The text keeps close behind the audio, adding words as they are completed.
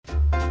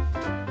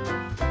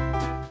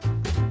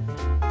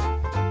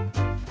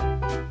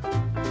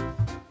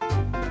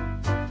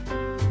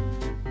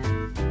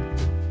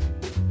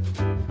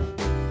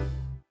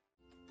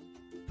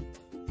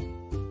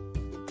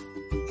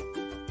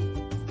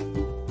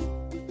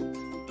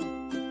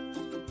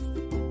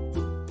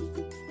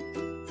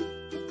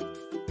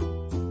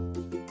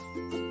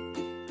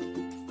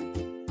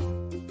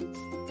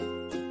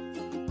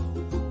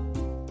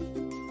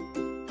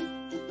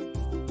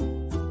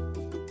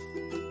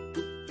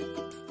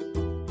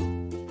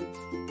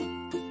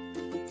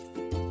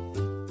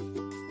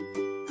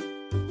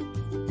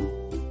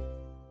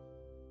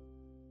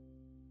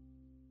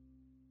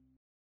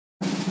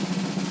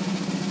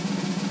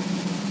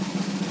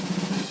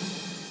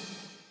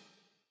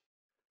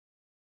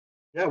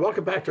Yeah,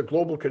 welcome back to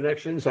Global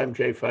Connections. I'm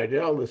Jay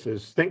Fidel. This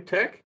is Think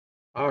Tech.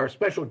 Our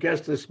special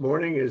guest this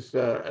morning is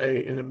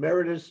an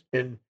emeritus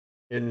in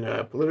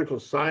political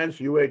science,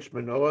 UH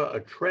Manoa, a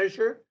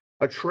treasure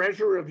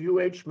of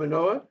UH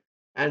Manoa,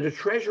 and a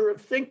treasure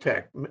of Think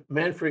Tech,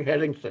 Manfred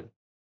Heddington.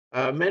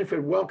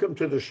 Manfred, welcome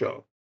to the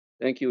show.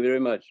 Thank you very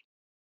much.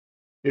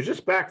 You're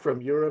just back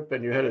from Europe,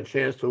 and you had a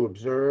chance to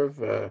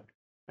observe,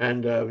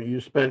 and you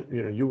spent,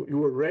 you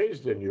were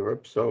raised in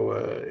Europe, so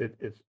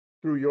it's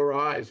through your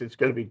eyes, it's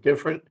going to be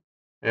different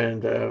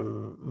and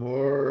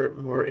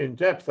more in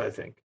depth, I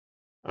think.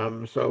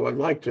 So I'd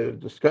like to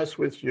discuss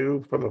with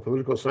you from a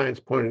political science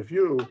point of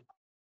view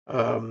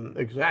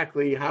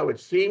exactly how it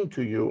seemed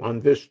to you on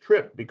this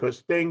trip, because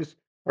things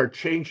are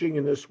changing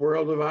in this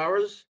world of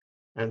ours,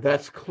 and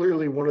that's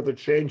clearly one of the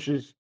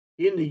changes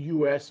in the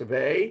US of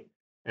A,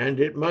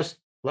 and it must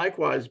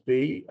likewise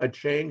be a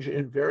change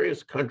in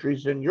various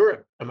countries in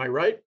Europe. Am I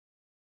right?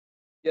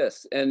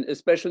 Yes, and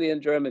especially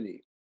in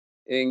Germany.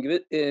 In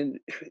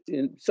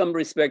in some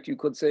respect, you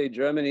could say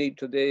Germany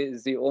today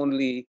is the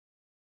only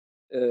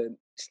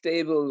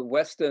stable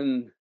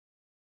Western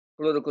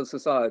political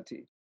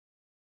society,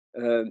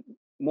 uh,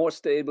 more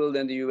stable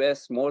than the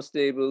U.S., more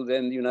stable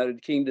than the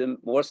United Kingdom,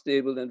 more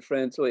stable than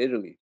France or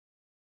Italy.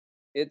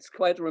 It's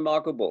quite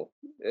remarkable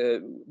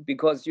uh,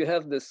 because you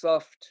have the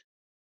soft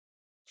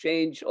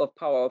change of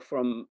power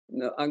from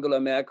Angela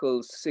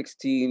Merkel's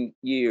 16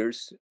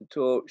 years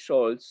to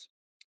Scholz.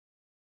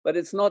 But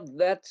it's not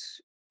that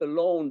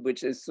alone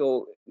which is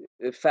so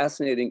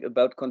fascinating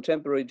about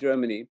contemporary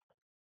Germany.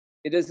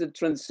 It is a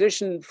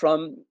transition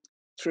from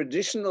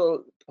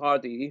traditional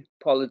party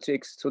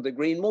politics to the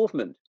Green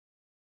Movement.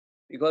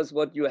 Because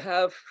what you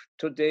have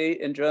today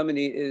in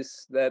Germany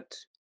is that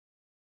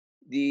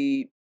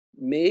the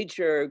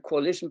major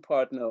coalition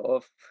partner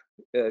of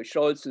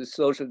Scholz's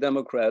Social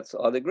Democrats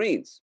are the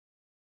Greens.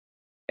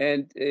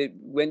 And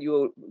when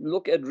you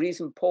look at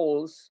recent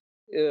polls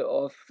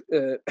of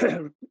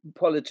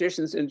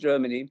politicians in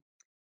Germany,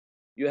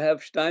 you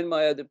have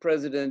Steinmeier, the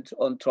president,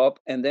 on top,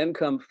 and then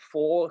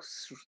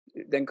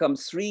then come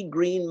three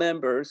Green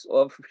members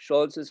of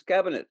Scholz's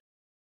cabinet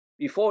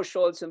before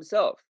Scholz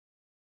himself.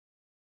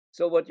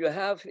 So what you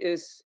have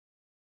is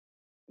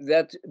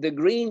that the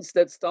Greens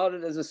that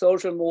started as a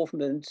social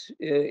movement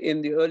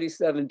in the early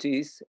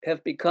 70s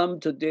have become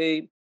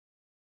today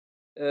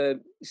a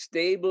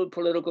stable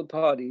political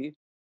party.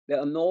 There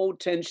are no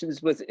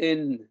tensions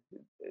within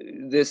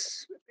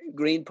this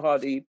Green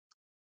Party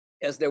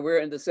as there were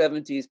in the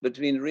 70s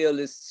between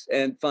realists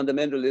and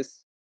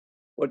fundamentalists.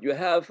 What you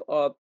have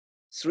are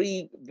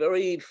three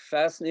very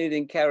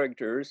fascinating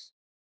characters,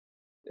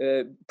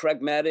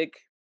 pragmatic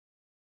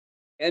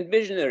and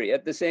visionary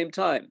at the same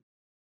time.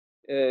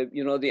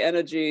 The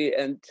energy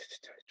and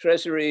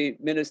treasury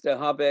minister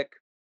Habeck,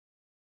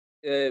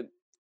 uh,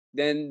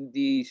 then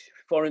the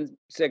foreign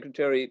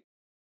secretary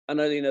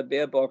Annalena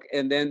Baerbock,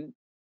 and then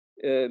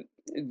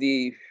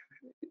the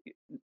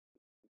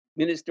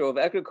minister of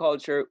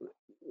agriculture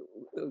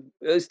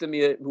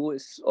Özdemir, who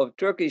is of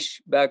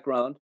Turkish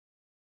background.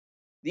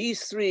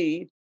 These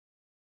three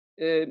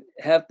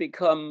have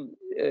become,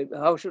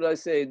 how should I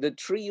say, the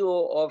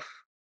trio of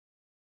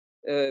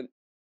uh,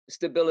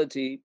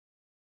 stability,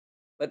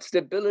 but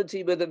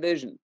stability with a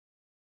vision.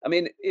 I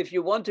mean, if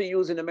you want to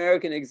use an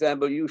American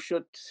example, you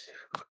should,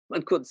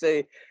 one could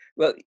say,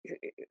 well,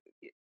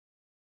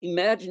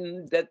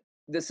 imagine that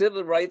the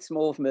civil rights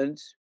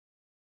movement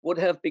would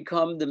have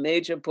become the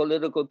major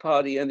political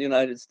party in the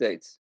United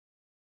States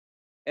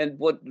and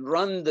would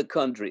run the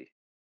country.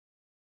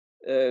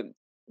 Uh,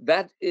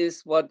 that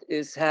is what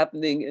is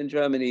happening in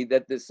Germany,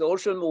 that the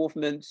social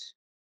movement,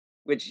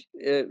 which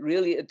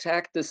really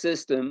attacked the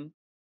system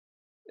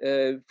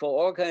for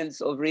all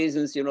kinds of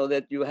reasons,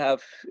 that you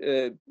have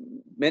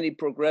many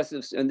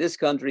progressives in this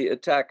country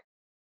attack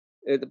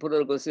the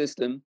political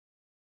system,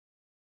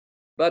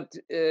 but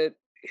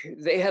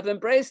they have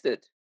embraced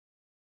it.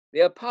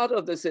 They are part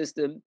of the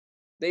system.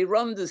 They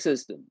run the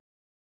system.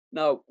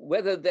 Now,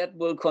 whether that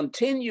will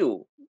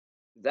continue,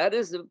 that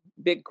is a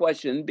big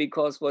question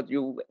because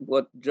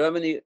what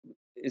Germany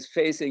is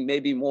facing,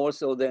 maybe more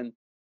so than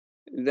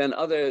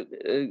other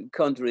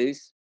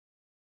countries,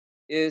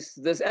 is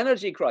this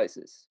energy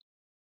crisis.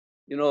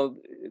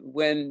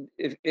 When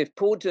if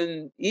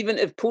Putin, even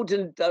if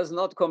Putin does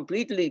not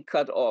completely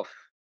cut off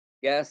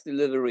gas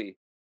delivery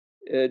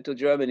to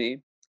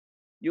Germany,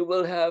 you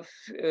will have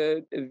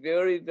a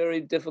very,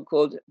 very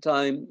difficult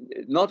time,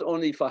 not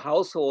only for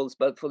households,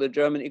 but for the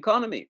German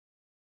economy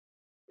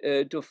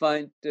to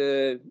find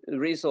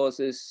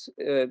resources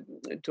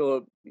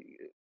to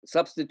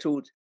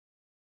substitute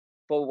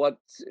for what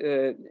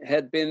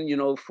had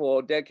been,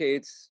 for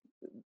decades,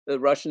 the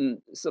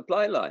Russian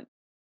supply line.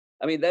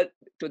 I mean, that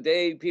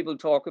today people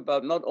talk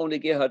about not only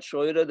Gerhard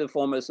Schröder, the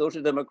former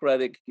Social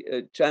Democratic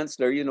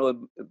chancellor,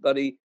 a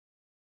buddy,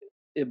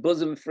 a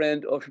bosom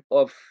friend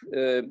of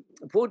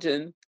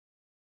Putin,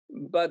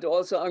 but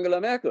also Angela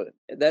Merkel,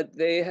 that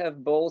they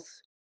have both,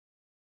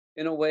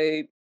 in a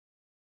way,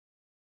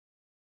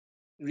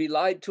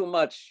 relied too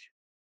much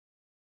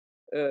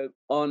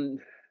on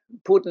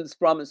Putin's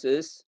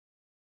promises,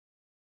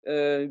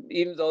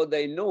 even though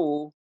they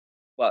knew,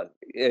 well,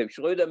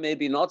 Schröder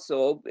maybe not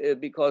so,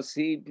 because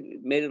he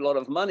made a lot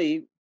of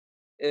money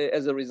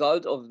as a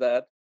result of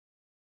that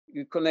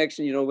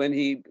connection, when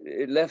he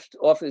left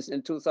office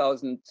in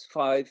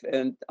 2005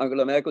 and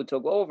Angela Merkel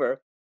took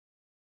over.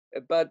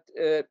 But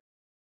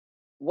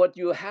what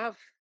you have,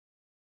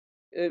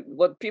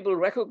 what people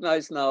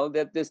recognize now,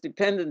 that this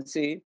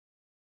dependency,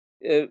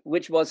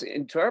 which was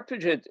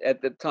interpreted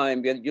at the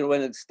time,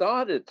 when it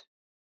started,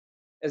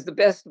 as the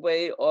best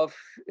way of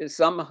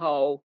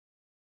somehow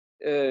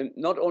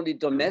not only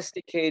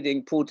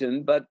domesticating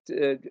Putin, but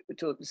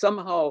to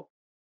somehow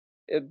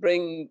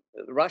bring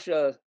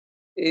Russia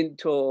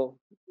into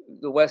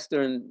the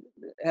Western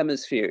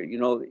hemisphere.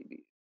 Well,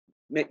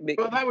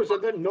 that was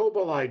a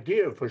noble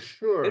idea for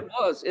sure. It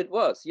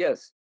was,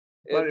 yes.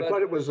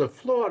 But it was a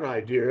flawed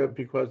idea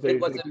because they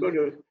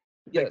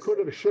could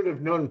have, should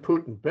have known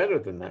Putin better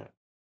than that.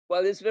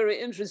 Well, it's very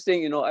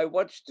interesting. I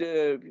watched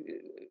a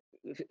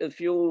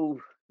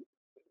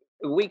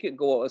week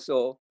ago or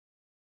so,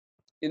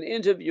 an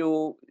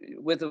interview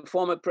with the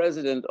former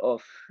president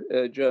of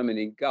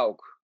Germany, Gauck,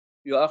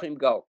 Joachim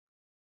Gauck.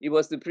 He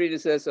was the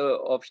predecessor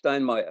of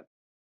Steinmeier.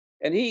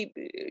 And he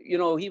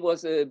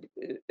was an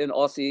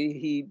Aussie.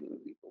 He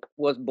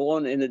was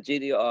born in the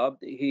GDR.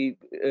 He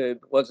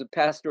was a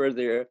pastor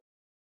there.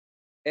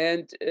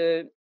 And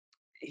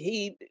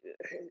he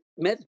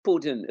met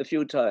Putin a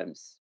few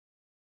times.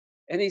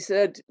 And he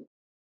said,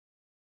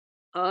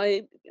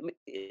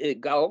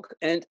 Gauck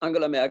and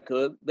Angela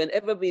Merkel,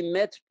 whenever we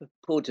met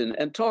Putin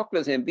and talked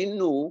with him, we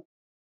knew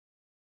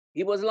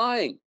he was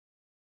lying.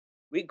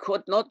 We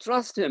could not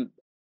trust him,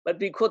 but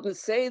we couldn't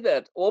say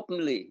that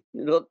openly,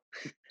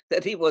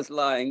 that he was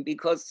lying,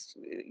 because,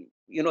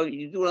 you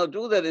do not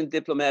do that in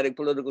diplomatic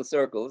political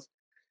circles.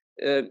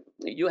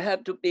 You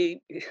had to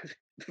be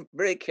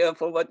very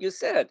careful what you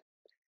said.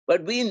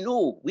 But we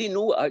knew,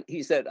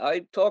 he said,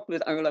 I talked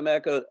with Angela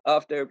Merkel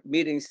after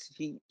meetings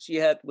she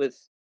had with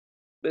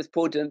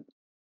Putin,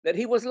 that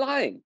he was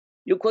lying.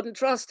 You couldn't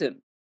trust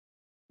him.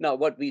 Now,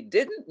 what we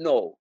didn't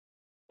know,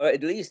 or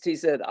at least he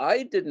said,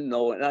 I didn't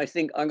know, and I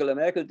think Angela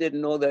Merkel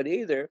didn't know that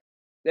either,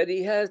 that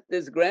he has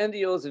this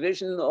grandiose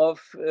vision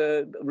of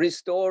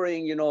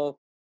restoring,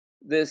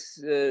 this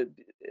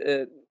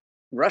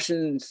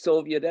Russian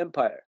Soviet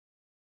Empire.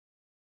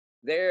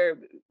 There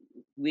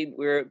we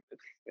were,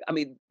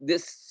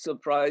 this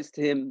surprised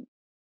him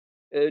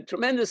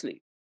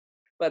tremendously.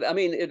 But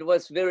it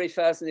was very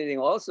fascinating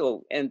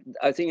also, and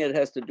I think it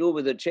has to do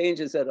with the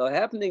changes that are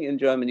happening in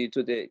Germany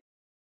today.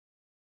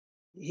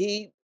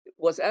 He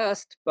was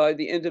asked by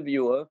the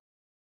interviewer,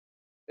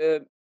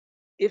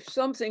 if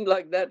something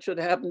like that should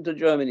happen to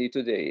Germany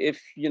today,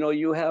 if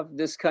you have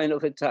this kind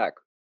of attack,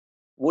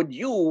 would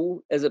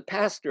you, as a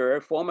pastor,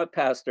 former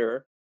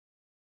pastor,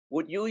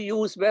 would you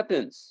use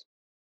weapons?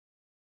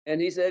 And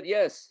he said,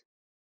 yes.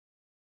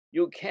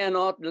 You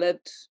cannot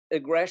let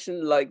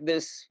aggression like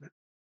this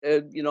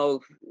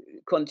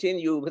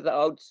continue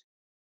without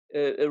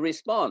a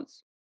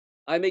response.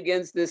 I'm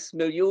against this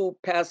milieu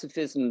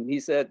pacifism, he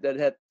said, that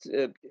had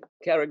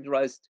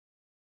characterized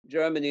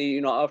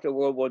Germany, after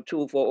World War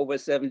II for over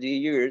 70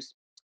 years.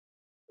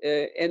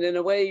 And in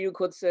a way, you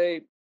could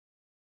say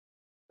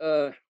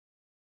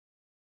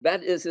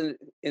that is an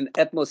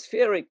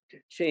atmospheric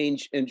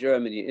change in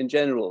Germany in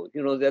general,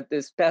 that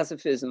this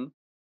pacifism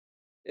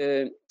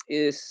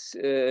is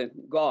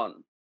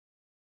gone.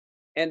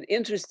 And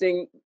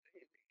interesting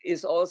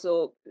is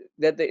also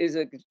that there is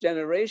a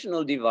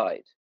generational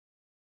divide.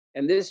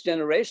 And this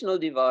generational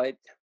divide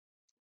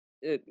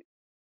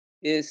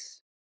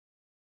is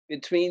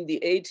between the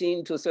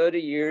 18 to 30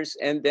 years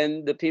and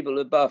then the people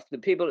above. The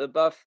people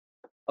above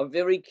are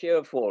very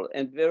careful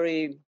and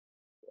very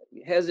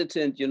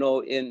hesitant,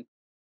 in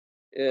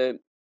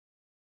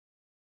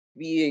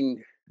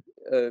being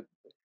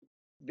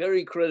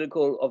very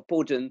critical of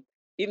Putin,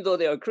 even though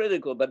they are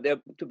critical, but they're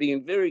to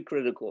being very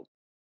critical.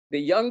 The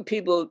young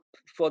people,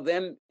 for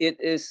them, it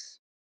is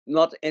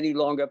not any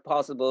longer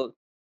possible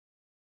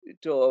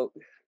to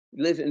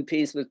live in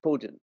peace with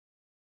Putin.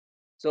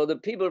 So the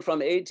people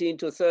from 18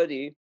 to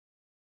 30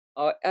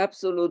 are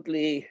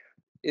absolutely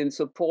in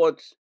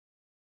support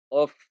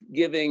of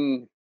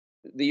giving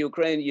the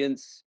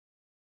Ukrainians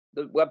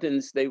the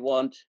weapons they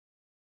want.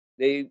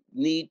 They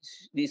need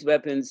these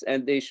weapons,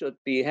 and they should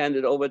be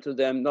handed over to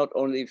them, not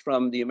only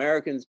from the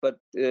Americans, but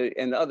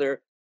and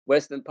other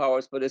Western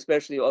powers, but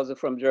especially also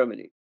from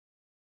Germany.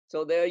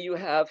 So there you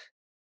have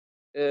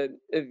a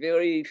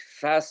very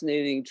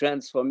fascinating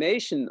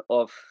transformation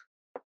of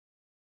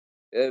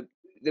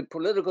the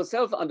political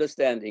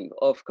self-understanding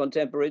of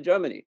contemporary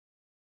Germany.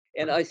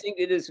 And I think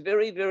it is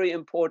very, very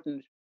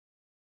important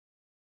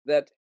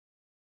that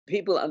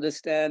people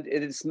understand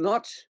it is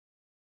not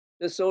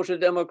the Social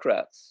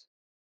Democrats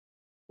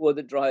who are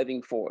the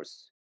driving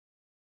force.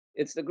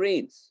 It's the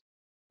Greens,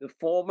 the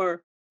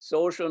former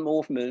social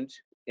movement,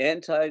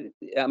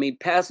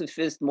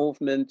 pacifist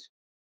movement,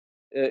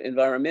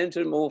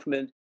 environmental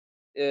movement.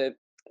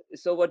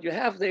 So what you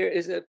have there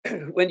is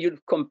when you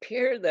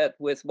compare that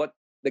with what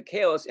the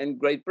chaos in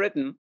Great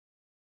Britain,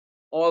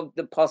 or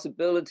the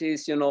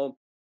possibilities,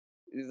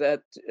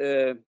 that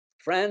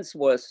France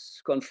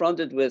was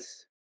confronted with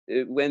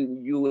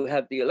when you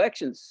had the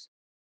elections.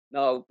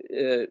 Now,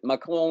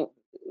 Macron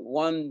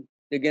won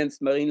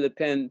against Marine Le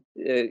Pen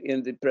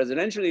in the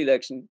presidential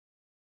election,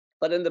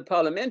 but in the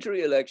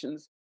parliamentary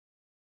elections,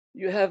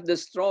 you have the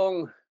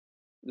strong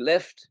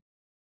left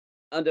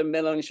under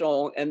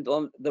Mélenchon and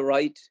on the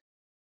right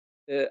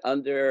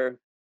under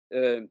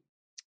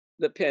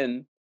Le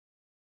Pen.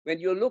 When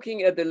you're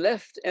looking at the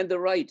left and the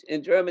right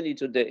in Germany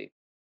today,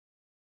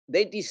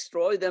 they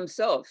destroy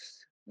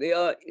themselves. They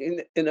are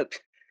in a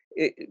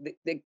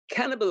they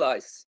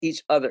cannibalize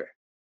each other.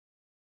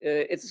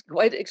 It's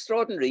quite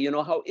extraordinary,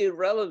 how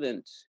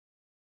irrelevant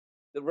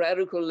the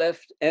radical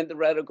left and the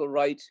radical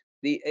right,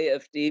 the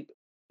AfD,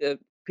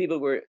 people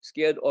were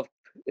scared of,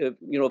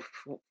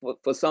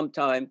 for some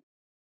time,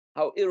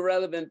 how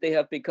irrelevant they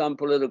have become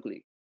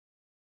politically.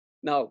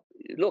 Now,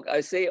 look,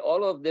 I say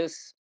all of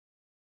this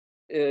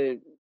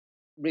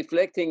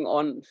reflecting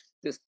on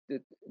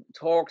the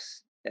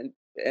talks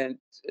and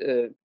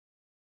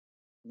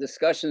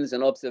discussions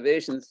and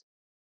observations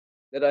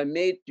that I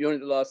made during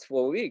the last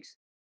 4 weeks.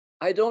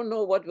 I don't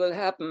know what will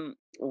happen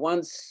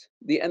once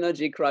the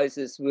energy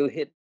crisis will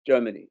hit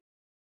Germany.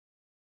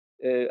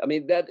 I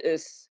mean, that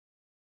is,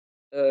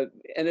 and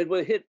it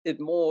will hit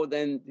it more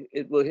than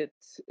it will hit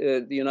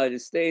the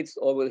United States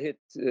or will hit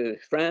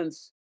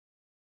France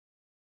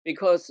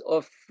because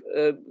of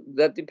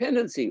that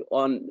dependency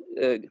on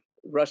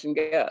Russian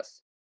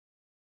gas.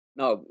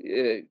 Now,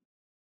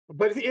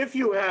 But if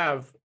you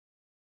have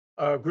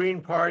a Green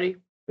Party,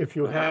 if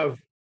you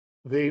have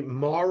the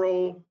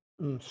moral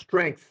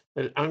strength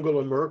that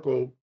Angela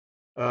Merkel,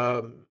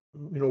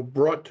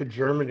 brought to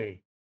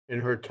Germany in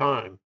her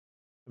time,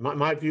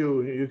 my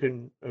view, you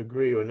can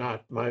agree or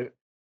not, my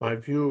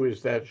view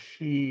is that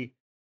she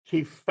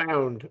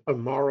found a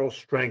moral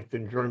strength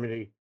in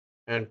Germany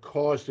and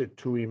caused it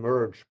to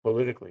emerge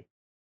politically,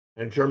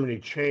 and Germany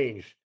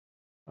changed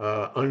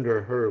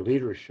under her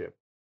leadership.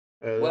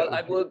 well,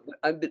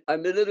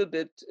 I'm a little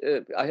bit,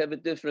 I have a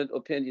different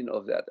opinion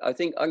of that. I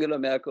think um,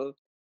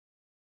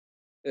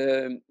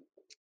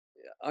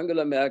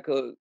 Angela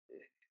Merkel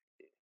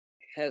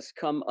has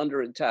come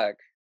under attack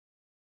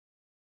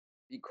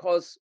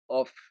because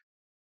of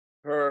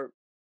her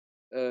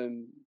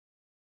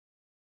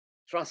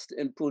trust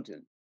in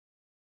Putin.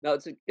 Now,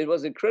 it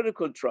was a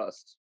critical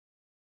trust,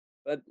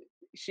 but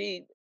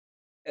she,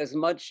 as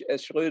much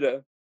as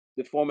Schröder,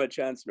 the former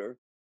chancellor,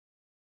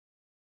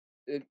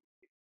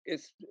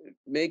 is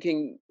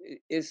making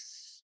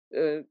is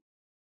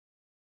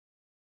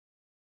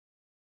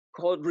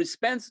called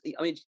response.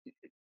 I mean,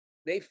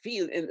 they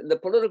feel in the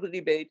political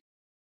debate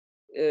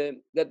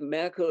that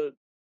Merkel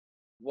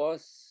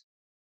was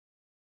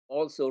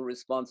also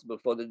responsible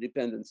for the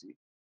dependency,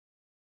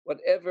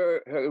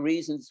 whatever her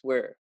reasons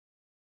were.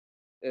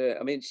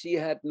 I mean, she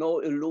had no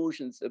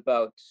illusions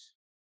about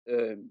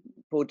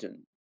Putin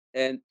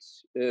and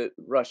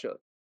Russia.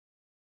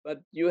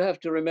 But you have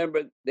to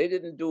remember, they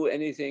didn't do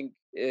anything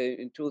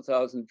in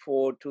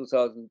 2004,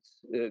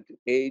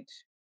 2008,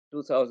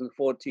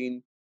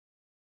 2014,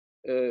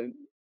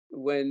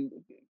 when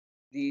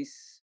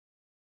this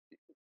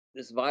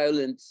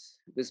violence,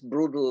 this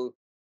brutal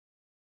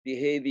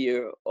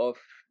behavior of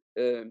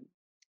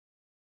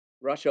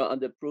Russia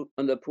under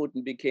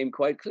Putin became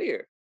quite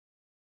clear.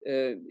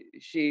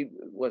 She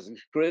was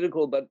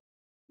critical, but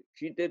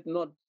she did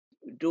not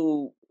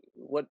do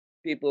what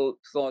people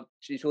thought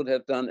she should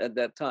have done at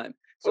that time.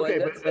 So Okay,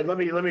 but let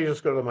me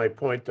just go to my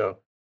point though.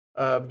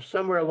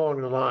 Somewhere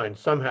along the line,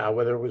 somehow,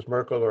 whether it was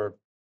Merkel or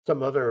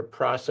some other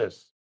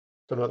process,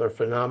 some other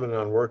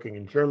phenomenon working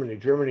in Germany,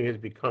 Germany has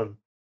become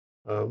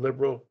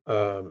liberal.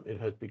 It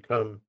has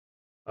become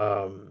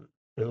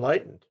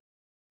enlightened.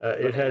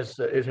 It has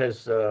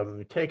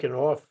taken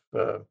off,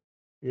 a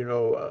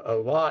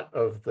lot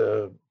of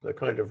the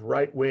kind of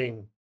right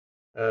wing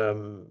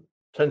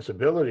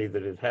sensibility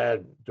that it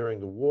had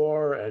during the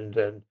war,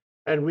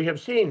 and we have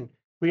seen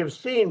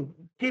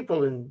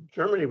people in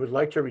Germany would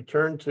like to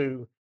return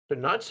to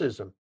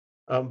Nazism,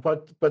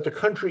 but the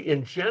country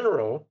in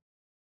general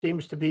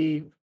seems to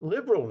be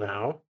liberal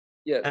now,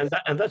 yes.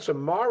 and that's a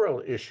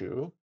moral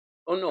issue.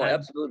 Oh no, And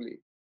absolutely.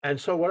 and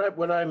so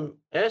what I'm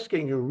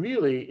asking you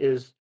really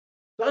is,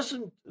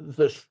 doesn't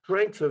the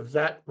strength of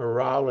that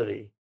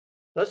morality,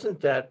 doesn't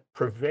that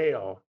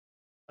prevail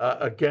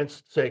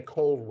against, say,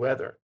 cold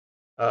weather,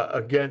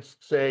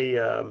 against, say,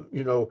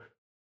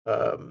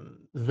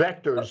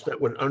 vectors that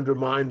would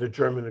undermine the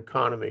German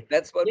economy?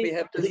 That's what we In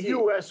have to the see.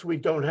 US, we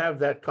don't have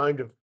that kind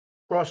of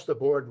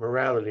across-the-board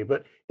morality,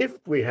 but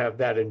if we have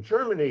that in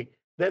Germany,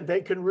 then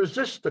they can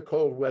resist the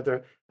cold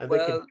weather and they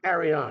can Well,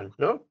 carry on,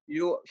 no?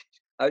 you're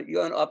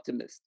an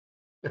optimist.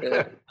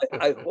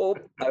 I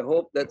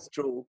hope that's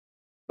true,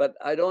 but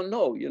I don't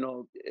know.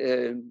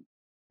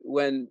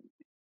 When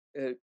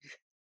uh,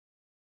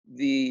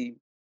 the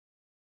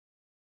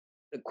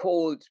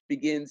cold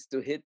begins to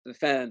hit the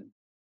fan,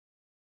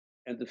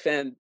 and the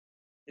fan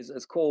is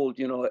as cold,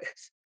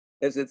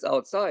 as it's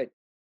outside.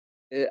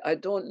 I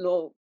don't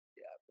know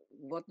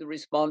what the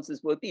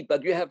responses will be,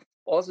 but you have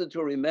also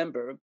to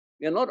remember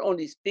we are not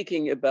only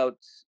speaking about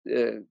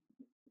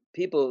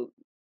people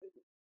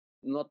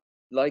not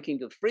liking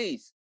to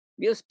freeze,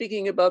 we are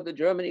speaking about the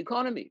German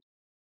economy.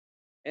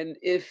 And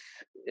if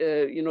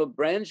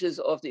branches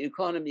of the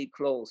economy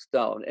close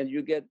down and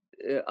you get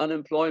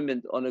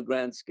unemployment on a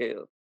grand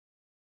scale,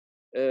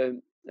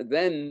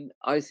 then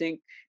I think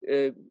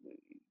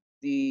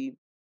the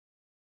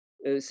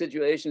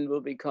situation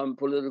will become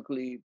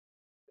politically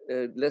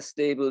less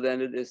stable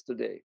than it is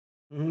today.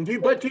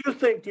 But do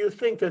you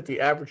think that the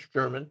average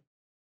German,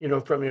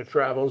 from your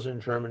travels in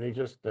Germany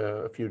just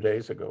a few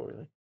days ago,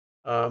 really,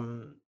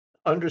 um,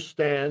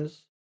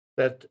 understands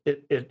that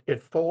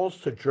it falls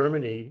to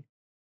Germany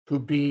to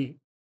be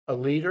a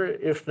leader,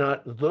 if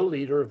not the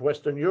leader of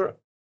Western Europe?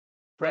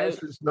 Well,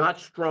 France is not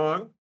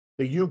strong.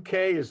 The UK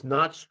is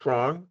not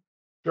strong.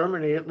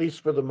 Germany, at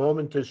least for the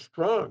moment, is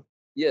strong.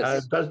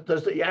 yes,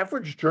 Does the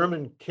average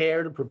German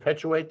care to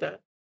perpetuate that?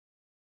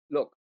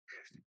 look,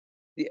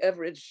 the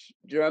average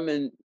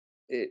German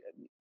uh,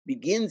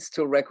 begins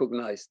to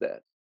recognize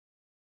that.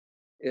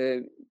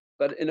 Uh,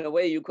 but in a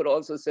way, you could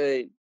also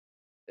say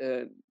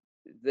uh,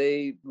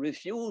 they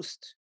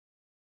refused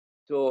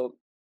to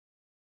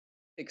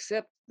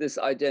accept this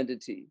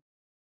identity.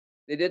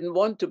 They didn't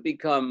want to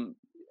become,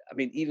 I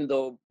mean, even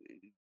though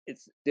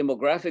it's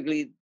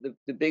demographically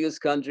the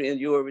biggest country in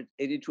Europe with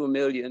 82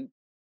 million,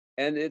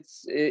 and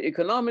it's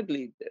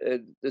economically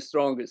the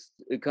strongest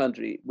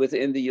country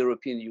within the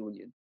European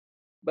Union.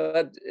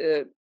 But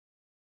there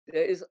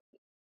is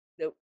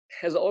there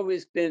has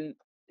always been,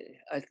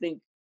 I think,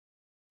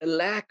 a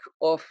lack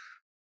of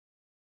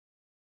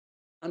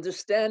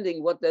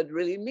understanding what that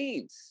really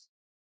means.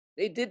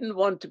 They didn't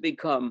want to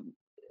become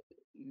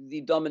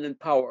the dominant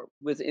power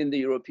within the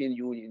European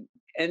Union.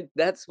 And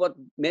that's what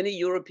many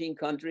European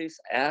countries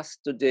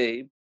ask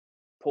today,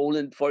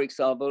 Poland, for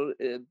example,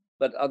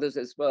 but others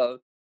as well.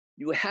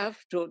 You have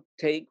to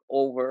take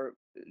over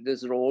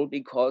this role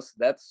because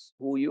that's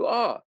who you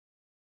are.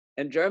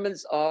 And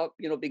Germans are,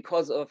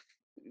 because of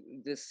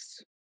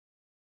this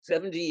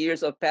 70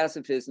 years of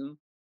pacifism,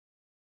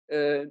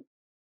 uh,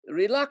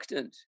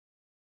 reluctant.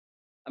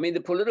 I mean,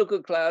 the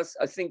political class,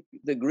 I think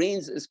the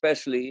Greens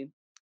especially,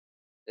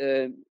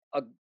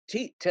 are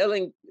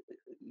telling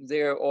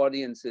their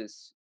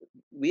audiences,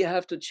 we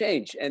have to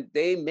change. And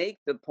they make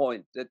the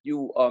point that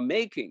you are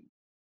making.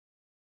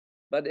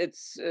 But it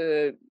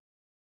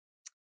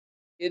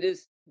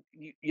is,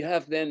 you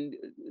have then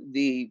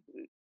the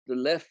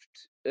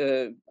left,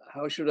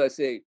 how should I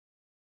say,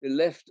 the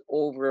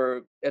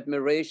leftover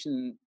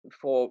admiration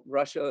for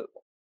Russia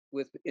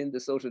within the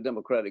Social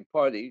Democratic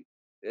Party,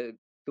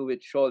 to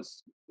which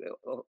Scholz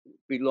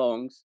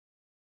belongs.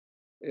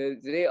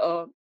 They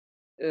are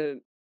uh,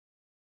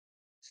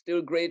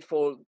 still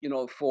grateful,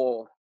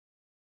 for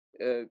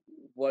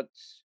what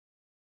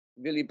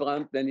Willy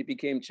Brandt, when he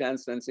became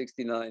chancellor in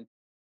 '69,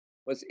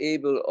 was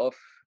able of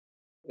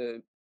uh,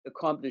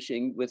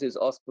 accomplishing with his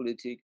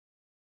Ostpolitik.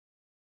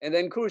 And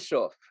then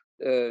Khrushchev,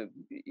 and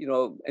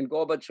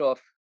Gorbachev,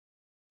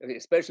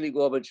 especially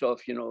Gorbachev,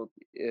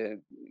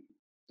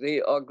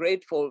 they are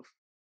grateful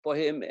for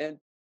him, and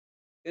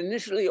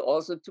initially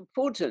also to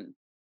Putin.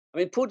 I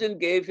mean, Putin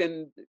gave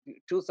in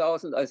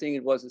 2000, I think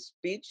it was, a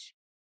speech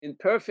in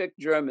perfect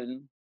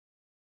German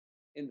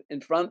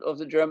in front of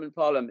the German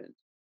parliament.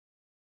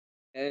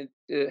 And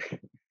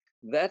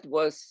that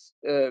was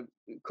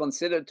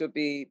considered to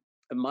be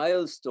a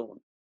milestone.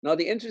 Now,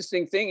 the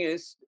interesting thing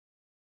is,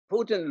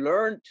 Putin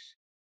learned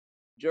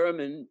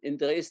German in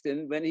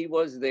Dresden when he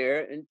was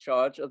there in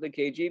charge of the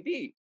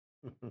KGB.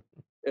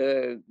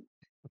 I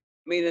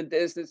mean, and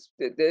there's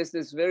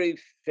this very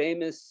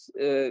famous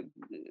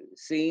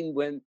scene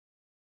when,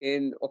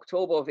 in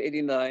October of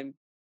 '89,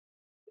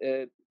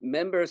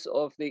 members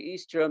of the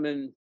East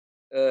German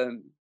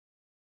um,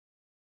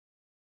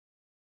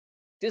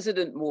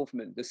 dissident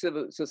movement, the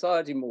civil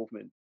society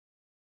movement,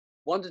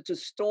 wanted to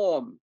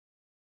storm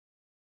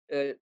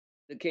the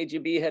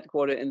KGB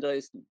headquarters in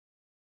Dresden.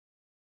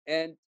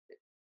 And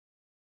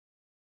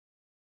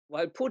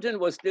while Putin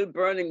was still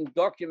burning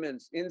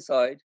documents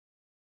inside,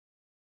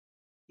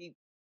 he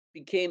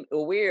became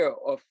aware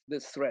of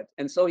this threat.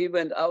 And so he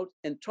went out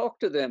and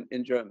talked to them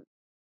in German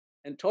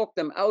and talked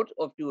them out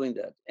of doing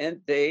that. And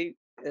they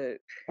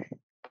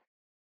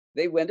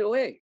went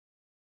away.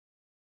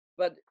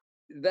 But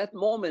that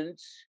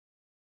moment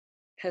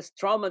has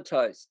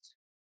traumatized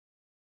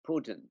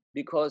Putin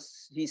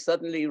because he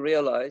suddenly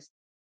realized,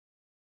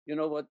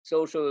 what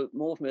social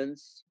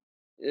movements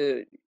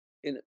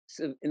in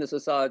a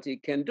society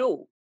can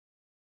do.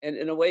 And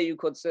in a way, you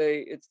could say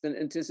it's an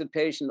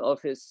anticipation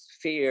of his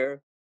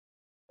fear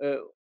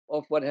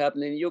of what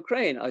happened in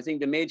Ukraine. I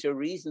think the major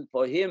reason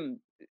for him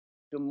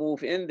to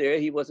move in there,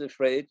 he was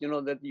afraid,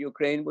 that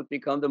Ukraine would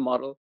become the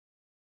model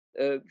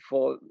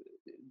for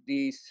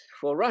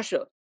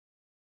Russia.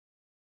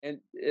 And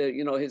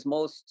his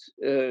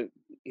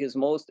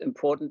most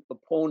important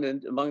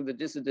opponent among the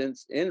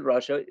dissidents in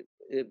Russia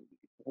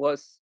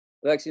was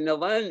Alexei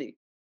Navalny.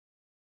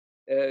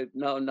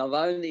 Now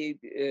Navalny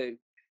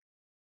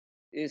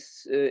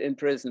is in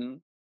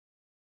prison,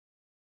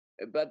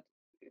 but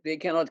they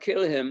cannot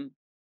kill him.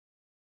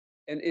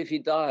 And if he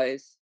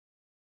dies,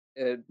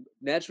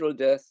 natural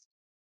death,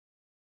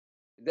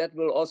 that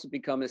will also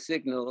become a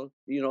signal,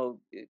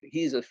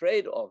 he's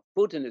afraid of,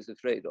 Putin is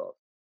afraid of.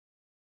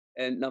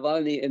 And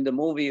Navalny in the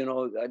movie,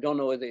 I don't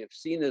know whether you've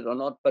seen it or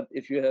not, but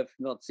if you have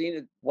not seen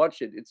it,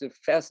 watch it. It's a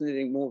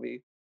fascinating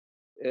movie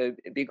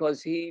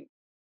because he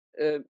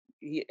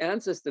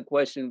answers the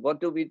question,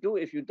 what do we do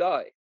if you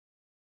die?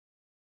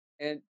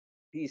 And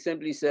he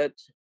simply said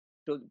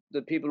to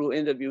the people who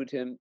interviewed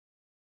him,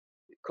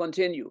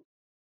 continue.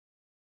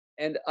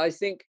 And I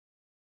think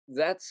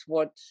that's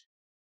what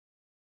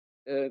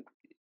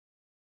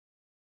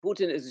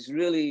Putin is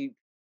really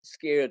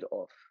scared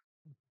of.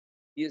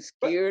 He is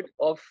scared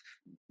of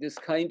this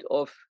kind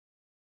of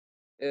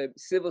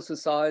civil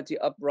society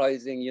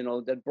uprising,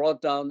 that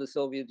brought down the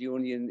Soviet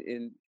Union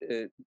in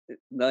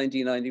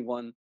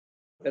 1991,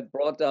 that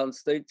brought down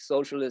state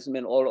socialism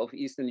in all of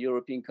Eastern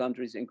European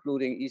countries,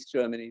 including East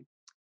Germany.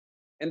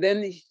 And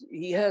then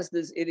he has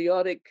this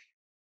idiotic,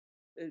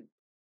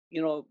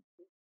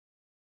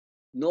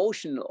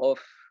 notion of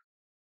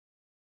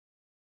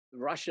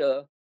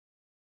Russia,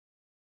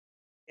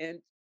 and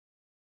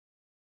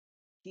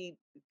he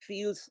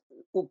feels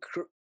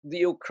the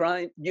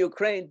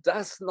Ukraine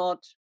does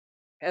not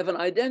have an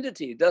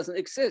identity, doesn't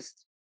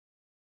exist.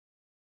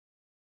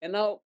 And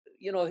now,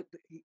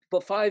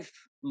 for 5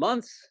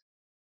 months,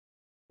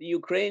 the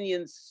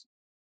Ukrainians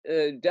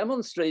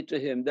demonstrate to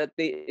him that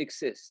they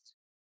exist,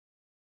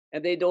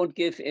 and they don't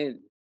give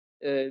in.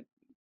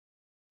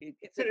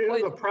 It's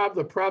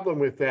the problem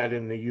with that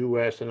in the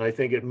U.S., and I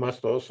think it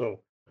must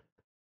also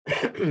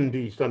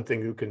be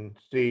something you can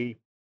see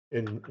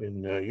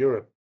in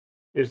Europe,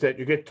 is that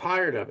you get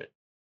tired of it.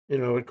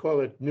 We call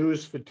it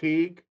news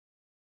fatigue.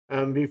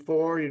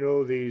 Before,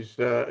 these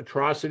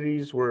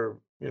atrocities were,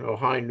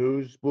 high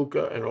news,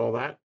 Bucha and all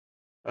that.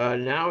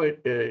 Now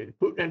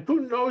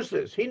Putin knows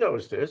this. He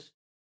knows this.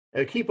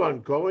 Keep on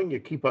going. You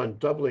keep on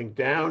doubling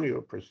down.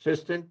 You're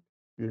persistent.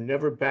 You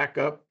never back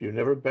up. You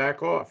never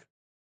back off.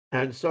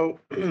 And so,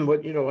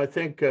 I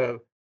think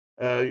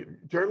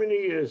Germany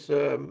is,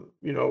 in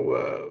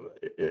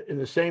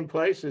the same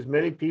place as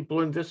many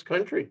people in this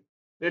country.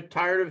 They're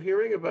tired of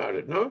hearing about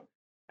it, no?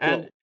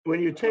 And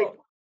when you take,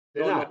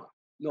 they're not.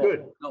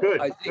 Good. No,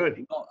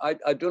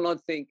 I do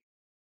not think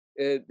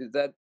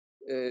that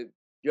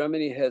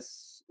Germany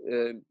has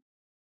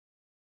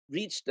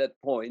reached that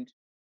point.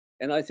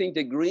 And I think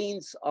the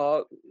Greens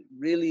are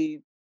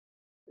really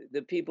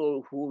the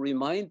people who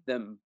remind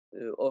them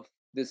of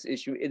this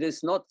issue. It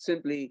is not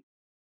simply,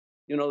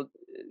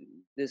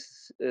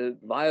 this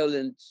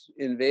violent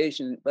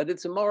invasion, but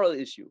it's a moral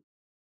issue.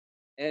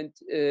 And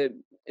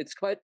it's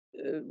quite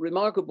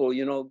remarkable,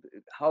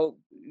 how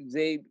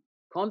they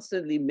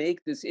constantly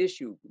make this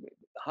issue.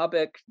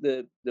 Habeck,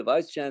 the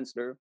vice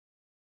chancellor,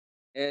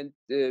 and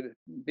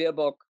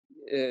Baerbock,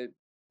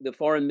 the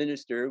foreign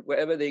minister,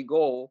 wherever they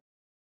go,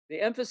 they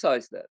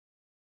emphasize that.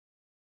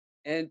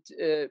 And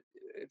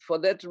for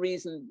that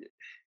reason,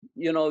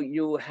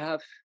 you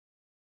have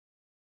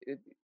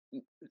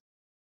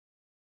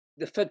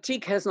the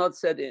fatigue has not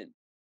set in.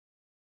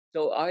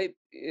 So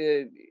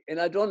and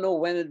I don't know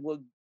whether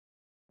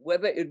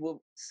it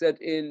will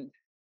set in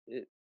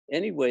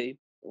anyway,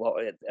 well,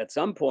 at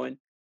some point.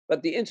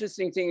 But the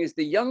interesting thing is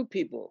the young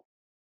people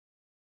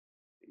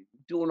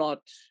do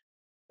not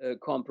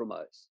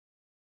compromise.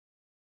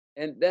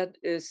 And that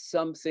is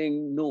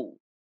something new.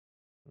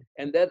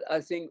 And that,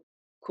 I think,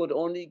 could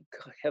only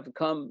have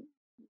come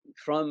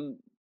from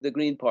the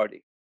Green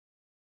Party.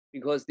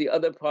 Because the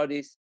other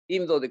parties,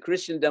 even though the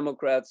Christian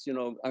Democrats,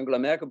 Angela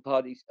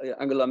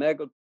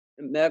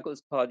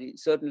Merkel's party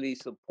certainly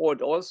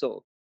support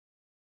also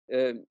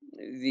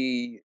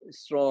the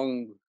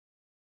strong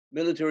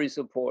military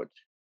support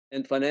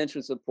and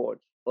financial support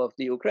of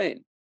the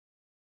Ukraine.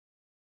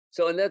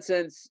 So in that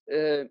sense,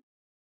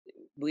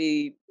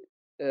 we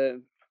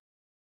can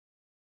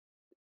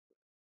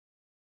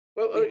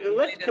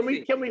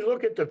we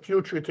look at the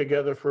future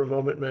together for a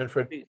moment,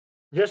 Manfred? Please.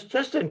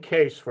 Just in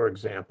case, for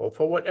example,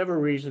 for whatever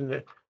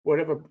reason,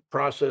 whatever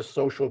process,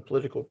 social,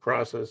 political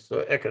process,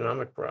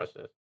 economic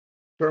process,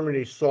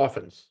 Germany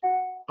softens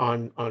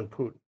on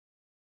Putin,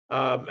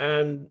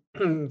 and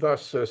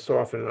thus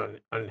soften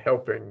on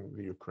helping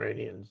the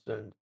Ukrainians,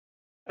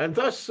 and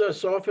thus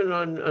soften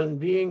on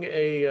being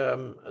a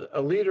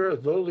leader,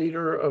 the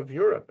leader of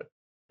Europe,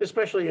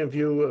 especially in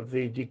view of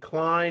the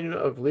decline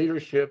of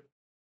leadership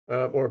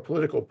or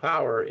political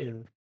power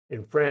in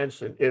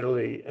France and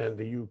Italy and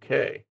the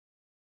UK.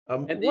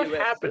 And what the US.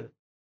 happened?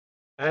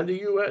 And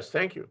the US,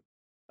 thank you.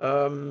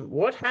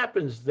 What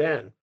happens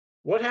then?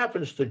 What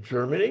happens to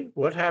Germany?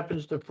 What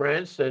happens to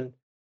France and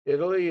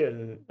Italy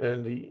and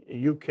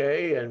the UK,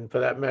 and for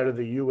that matter,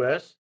 the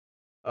US?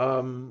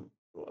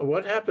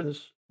 What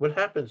happens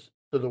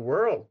to the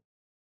world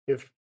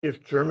if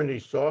Germany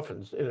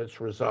softens in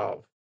its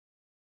resolve?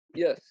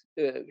 Yes,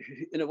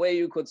 in a way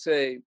you could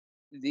say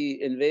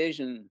the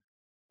invasion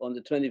on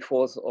the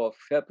 24th of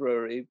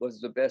February was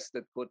the best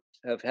that could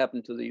have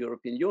happened to the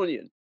European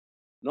Union,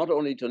 not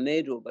only to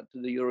NATO, but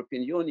to the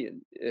European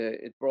Union.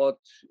 It brought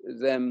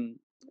them,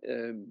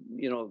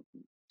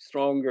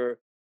 stronger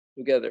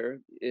together,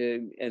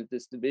 and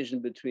this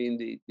division between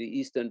the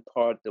eastern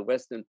part, the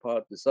western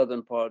part, the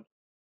southern part,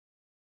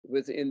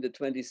 within the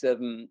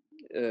 27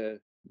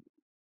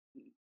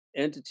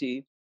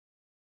 entity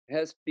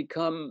has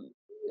become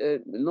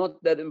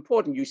not that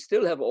important. You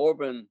still have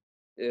Orban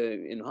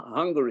in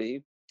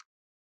Hungary,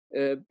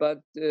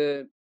 but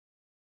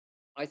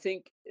I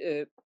think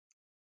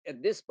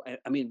at this,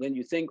 I mean, when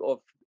you think of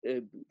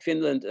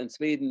Finland and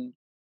Sweden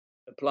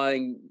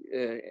applying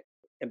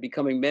and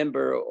becoming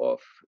member of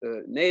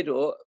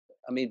NATO,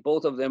 I mean,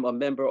 both of them are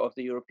member of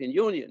the European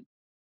Union.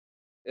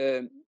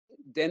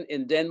 Then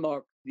in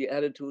Denmark, the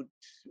attitude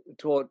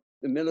toward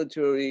the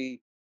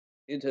military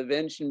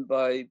intervention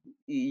by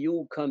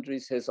EU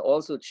countries has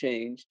also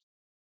changed.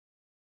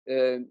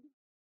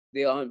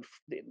 They are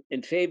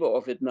in favor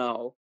of it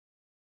now.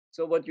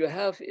 So what you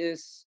have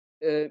is,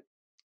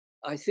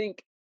 I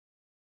think,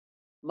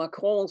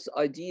 Macron's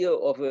idea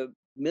of a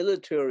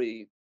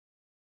military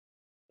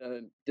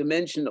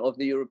dimension of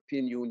the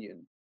European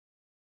Union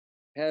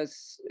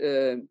has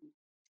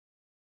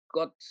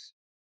got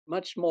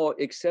much more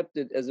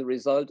accepted as a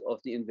result of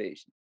the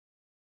invasion.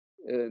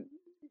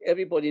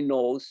 Everybody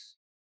knows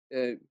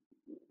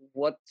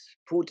what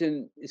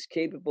Putin is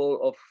capable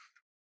of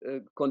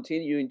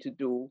continuing to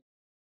do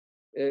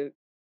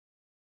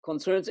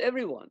concerns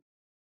everyone.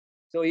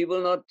 So he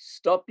will not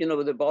stop,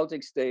 with the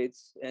Baltic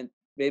states and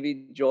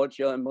maybe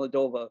Georgia and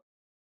Moldova.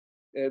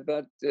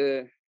 But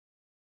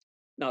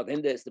now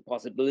then there's the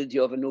possibility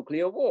of a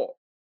nuclear war.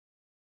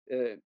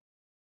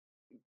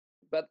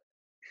 But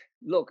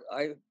look,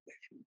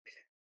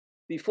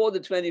 before the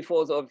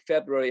 24th of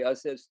February, I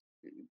said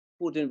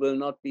Putin will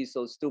not be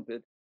so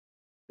stupid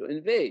to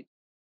invade.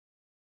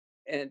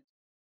 And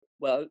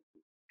well,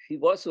 he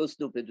was so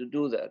stupid to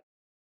do that.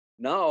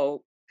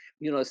 Now,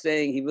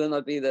 saying he will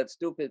not be that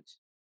stupid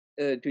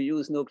to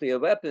use nuclear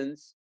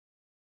weapons,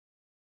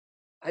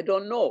 I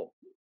don't know,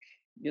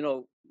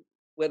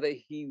 whether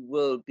he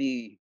will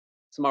be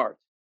smart,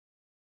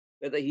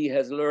 whether he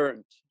has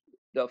learned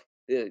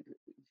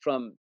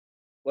from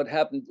what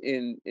happened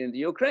in the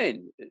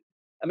Ukraine.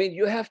 I mean,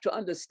 you have to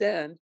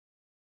understand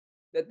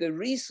that the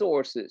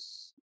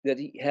resources that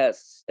he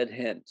has at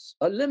hand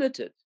are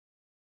limited.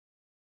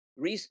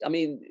 I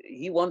mean,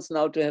 he wants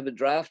now to have a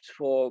draft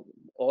for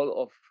all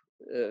of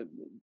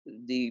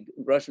the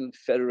Russian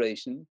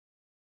Federation,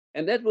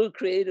 and that will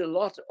create a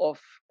lot of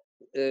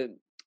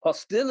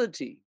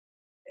hostility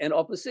and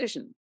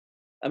opposition.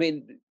 I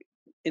mean,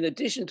 in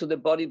addition to the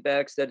body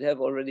bags that have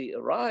already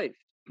arrived,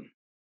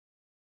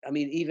 I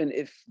mean, even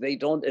if they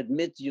don't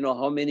admit,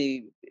 how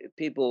many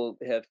people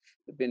have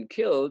been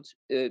killed,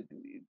 I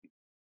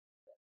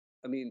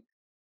mean,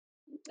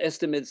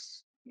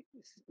 estimates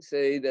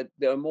say that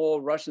there are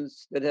more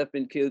Russians that have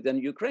been killed than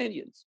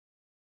Ukrainians.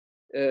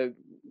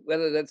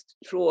 Whether that's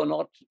true or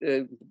not,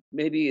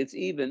 maybe it's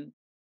even,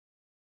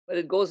 but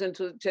it goes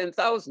into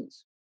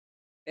 10,000s.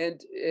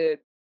 And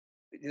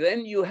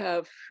then you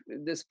have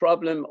this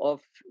problem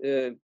of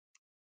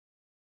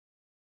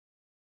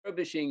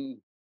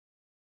refurbishing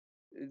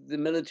the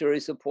military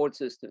support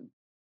system.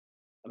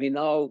 I mean,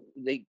 now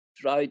they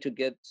try to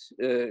get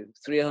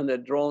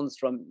 300 drones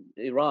from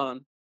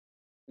Iran,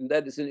 and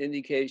that is an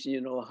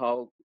indication,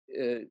 how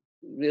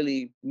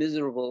really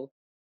miserable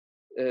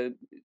the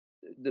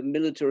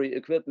military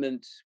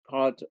equipment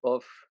part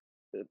of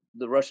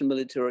the Russian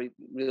military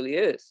really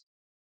is.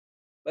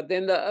 But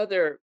then the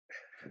other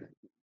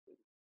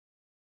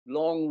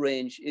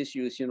long-range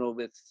issues,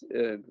 with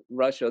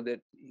Russia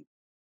that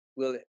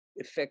will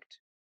affect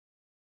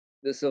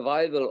the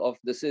survival of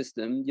the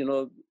system.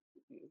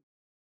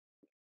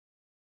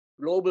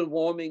 Global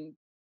warming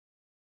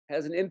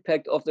has an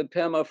impact of the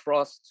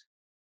permafrost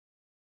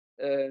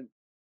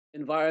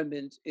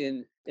environment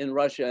in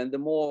Russia, and the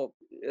more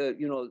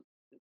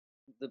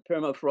the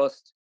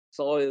permafrost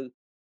soil,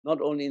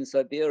 not only in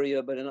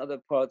Siberia but in other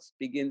parts,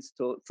 begins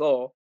to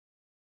thaw,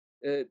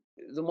 the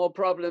more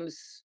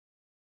problems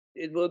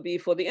it will be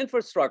for the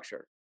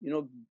infrastructure.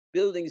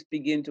 Buildings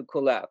begin to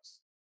collapse.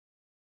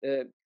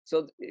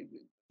 So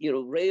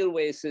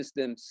railway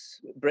systems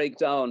break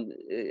down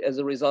as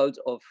a result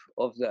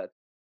of that.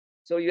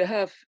 So you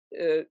have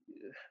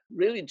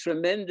really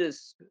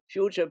tremendous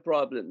future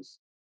problems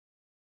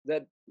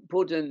that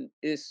Putin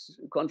is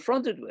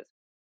confronted with.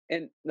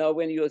 And now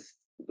when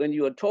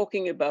you are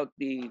talking about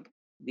the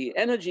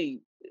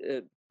energy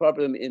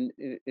problem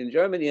in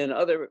Germany and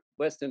other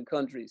Western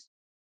countries,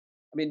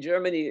 I mean,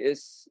 Germany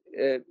is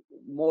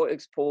more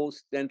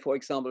exposed than, for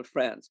example,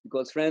 France,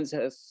 because France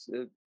has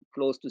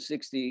close to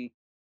 60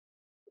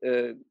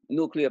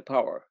 nuclear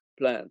power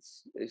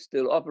plants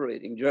still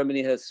operating.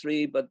 Germany has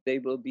 3, but they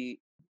will be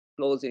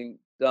closing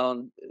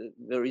down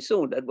very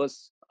soon. That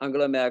was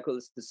Angela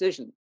Merkel's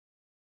decision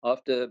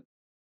after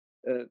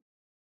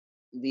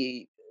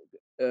the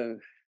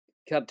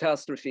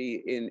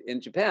catastrophe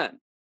in Japan.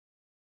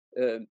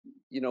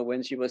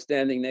 when she was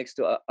standing next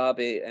to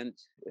Abe and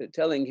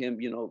telling him,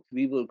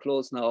 we will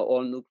close now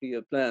all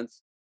nuclear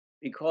plants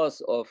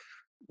because of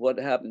what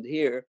happened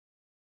here,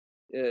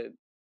 uh,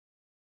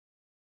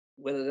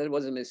 whether that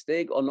was a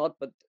mistake or not,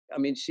 but I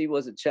mean, she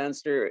was a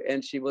chancellor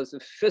and she was a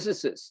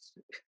physicist,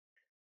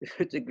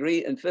 a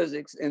degree in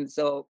physics. And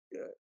so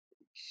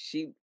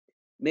she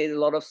made a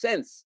lot of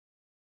sense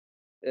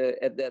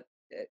at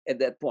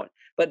that point.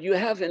 But you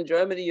have in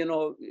Germany,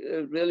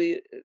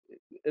 really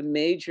a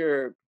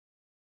major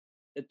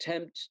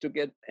attempt to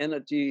get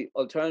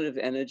alternative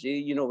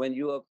energy. When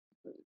you are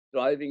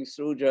driving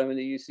through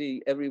Germany, you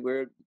see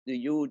everywhere the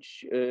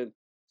huge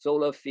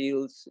solar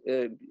fields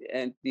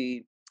and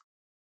the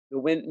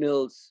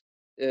windmills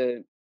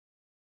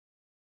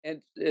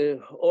and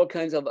all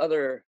kinds of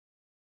other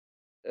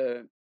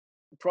uh,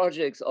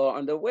 projects are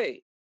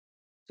underway,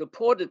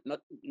 supported not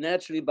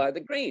naturally by the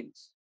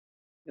Greens.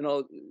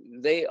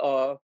 They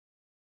are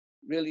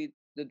really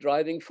the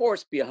driving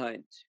force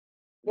behind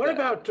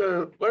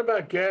that. What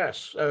about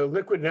gas,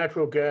 liquid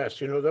natural gas?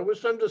 There was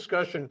some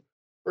discussion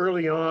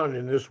early on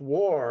in this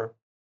war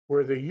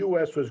where the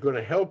U.S. was going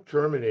to help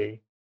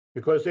Germany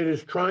because it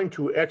is trying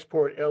to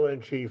export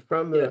LNG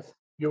from the Yes,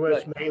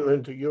 U.S. right,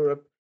 mainland to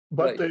Europe.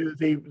 But right.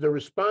 the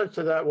response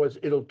to that was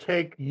it'll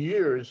take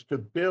years to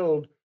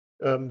build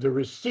the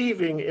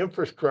receiving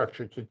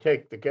infrastructure to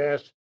take the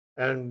gas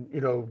and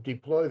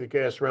deploy the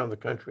gas around the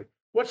country.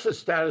 What's the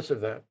status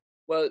of that?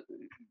 Well,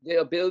 they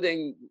are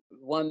building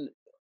one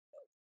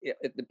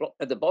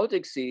at the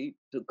Baltic Sea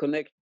to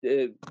connect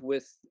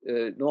with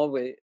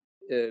Norway,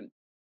 uh,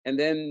 and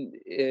then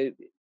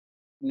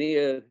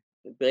near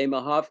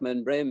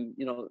Bremen.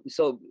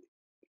 So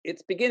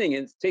it's beginning,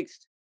 and it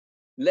takes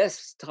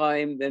less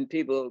time than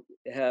people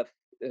have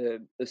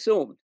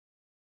assumed.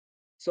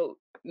 So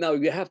now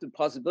you have the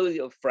possibility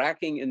of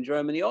fracking in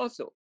Germany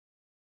also.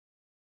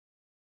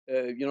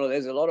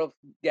 There's a lot of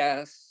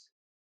gas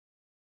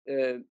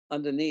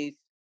underneath,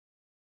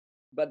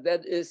 but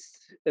that is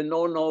a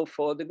no-no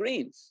for the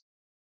Greens.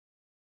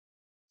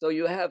 So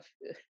you have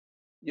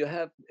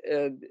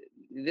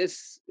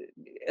this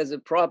as a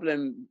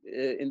problem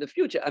in the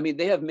future. I mean,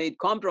 they have made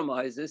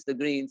compromises, the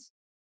Greens,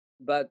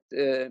 but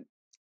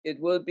it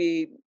will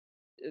be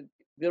uh,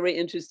 very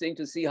interesting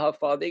to see how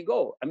far they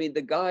go. I mean,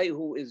 the guy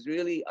who is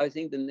really, I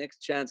think, the next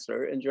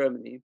chancellor in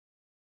Germany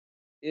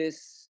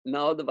is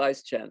now the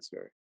vice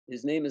chancellor.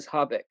 His name is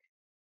Habeck,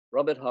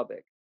 Robert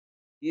Habeck.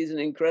 He's an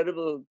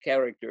incredible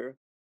character.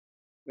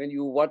 When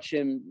you watch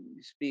him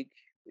speak,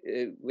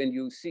 when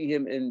you see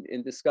him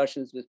in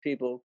discussions with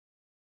people,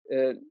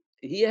 uh,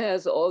 he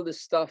has all the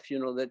stuff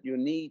that you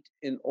need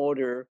in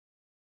order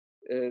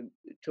uh,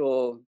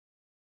 to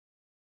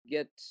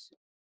get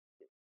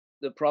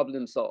the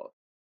problem solved.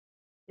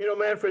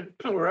 Manfred,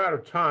 we're out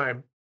of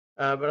time,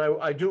 but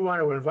I do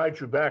want to invite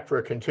you back for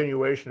a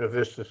continuation of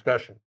this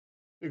discussion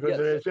because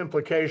it Yes, has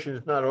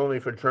implications not only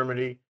for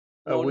Germany.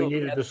 no, We no, need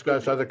to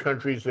discuss absolutely. other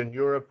countries in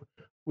Europe.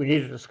 We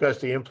need to discuss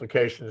the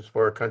implications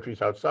for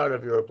countries outside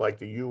of Europe, like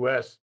the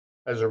U.S.,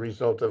 as a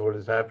result of what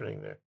is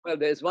happening there. Well,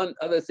 there's one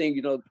other thing,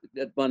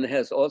 that one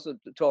has also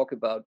to talk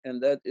about,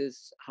 and that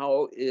is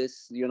how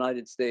is the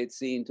United States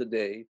seen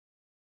today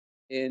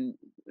in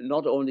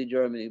not only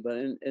Germany, but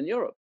in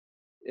Europe.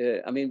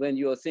 I mean, when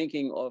you're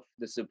thinking of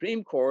the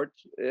Supreme Court,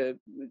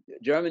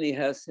 Germany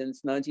has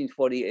since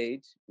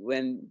 1948,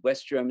 when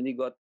West Germany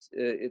got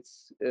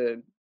its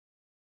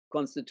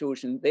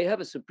constitution, they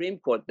have a Supreme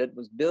Court that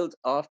was built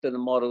after the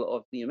model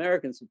of the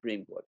American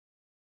Supreme Court.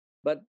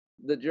 But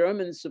the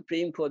German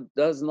Supreme Court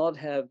does not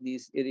have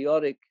these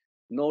idiotic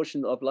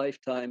notion of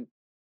lifetime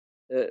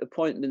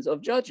appointments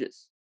of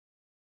judges.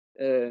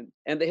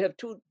 And they have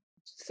two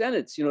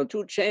senates,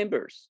 two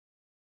chambers.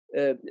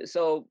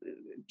 So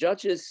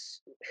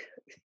judges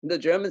in the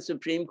German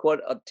Supreme Court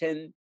are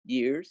 10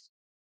 years.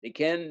 They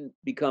can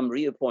become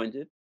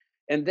reappointed.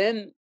 And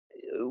then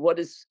what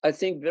is, I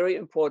think, very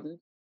important,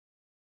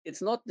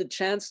 it's not the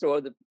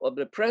chancellor or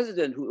the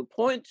president who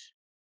appoint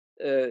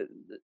uh,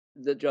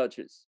 the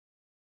judges.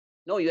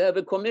 No, you have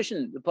a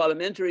commission, the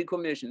parliamentary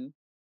commission,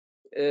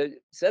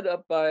 set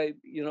up by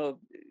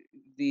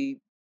the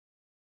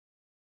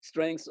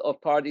strengths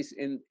of parties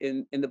in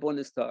the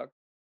Bundestag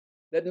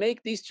that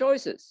make these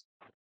choices.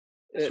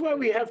 That's why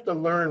we have to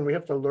learn. We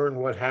have to learn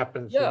what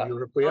happens in Yeah,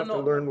 Europe. We no, have to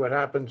no, learn what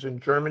happens in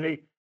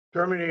Germany.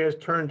 Germany has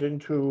turned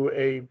into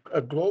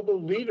a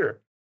global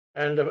leader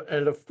and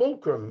a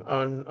fulcrum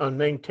on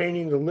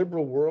maintaining the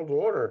liberal world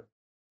order.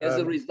 as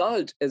a Um,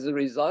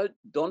 result,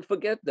 don't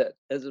forget that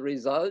as a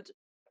result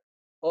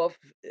of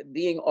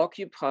being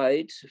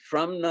occupied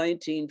from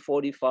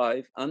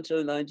 1945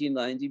 until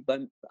 1990 by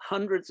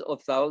hundreds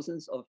of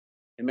thousands of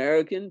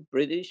American,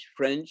 British,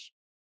 French,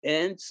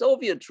 and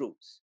Soviet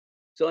troops.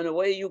 So in a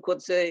way, you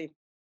could say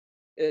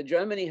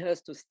Germany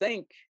has to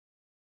thank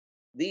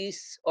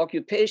these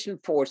occupation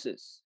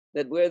forces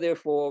that were there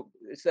for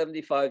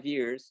 75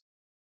 years,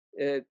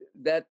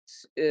 that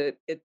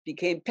it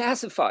became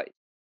pacified.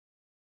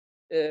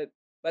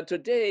 But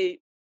today,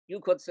 you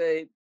could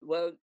say,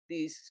 well,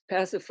 these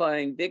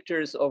pacifying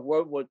victors of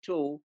World War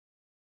II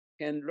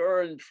can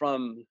learn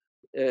from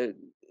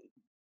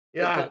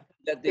Yeah,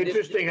 that they didn't.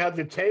 interesting how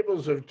the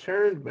tables have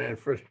turned,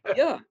 Manfred.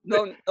 Yeah,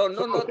 no,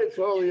 It's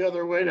all the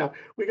other way now.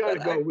 We gotta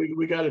but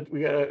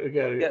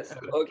go. yes,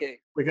 okay.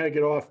 We gotta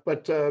get off.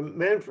 But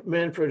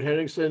Manfred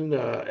Henningsen,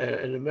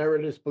 an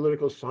emeritus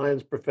political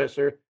science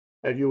professor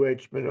at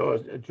UH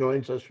Manoa,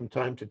 joins us from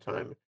time to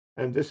time,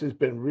 and this has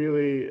been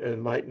really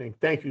enlightening.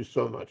 Thank you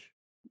so much.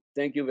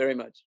 Thank you very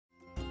much.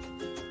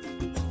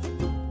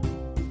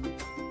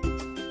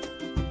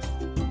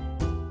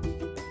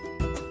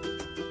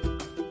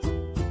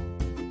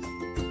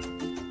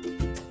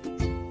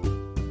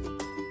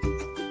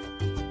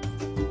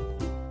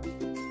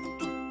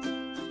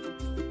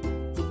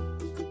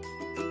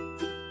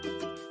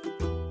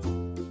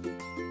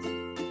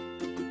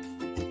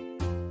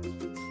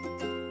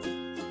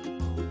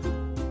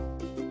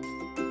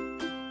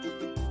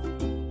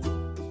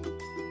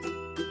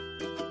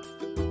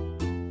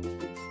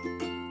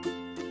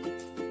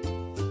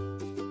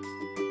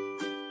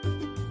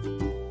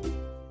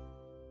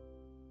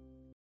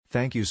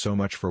 Thank you so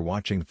much for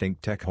watching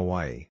Think Tech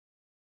Hawaii.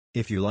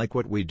 If you like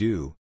what we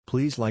do,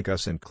 please like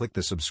us and click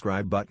the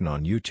subscribe button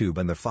on YouTube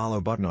and the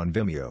follow button on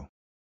Vimeo.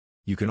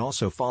 You can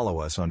also follow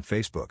us on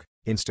Facebook,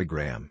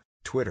 Instagram,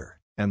 Twitter,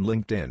 and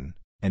LinkedIn,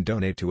 and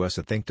donate to us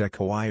at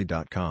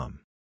thinktechhawaii.com.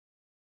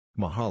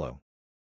 Mahalo.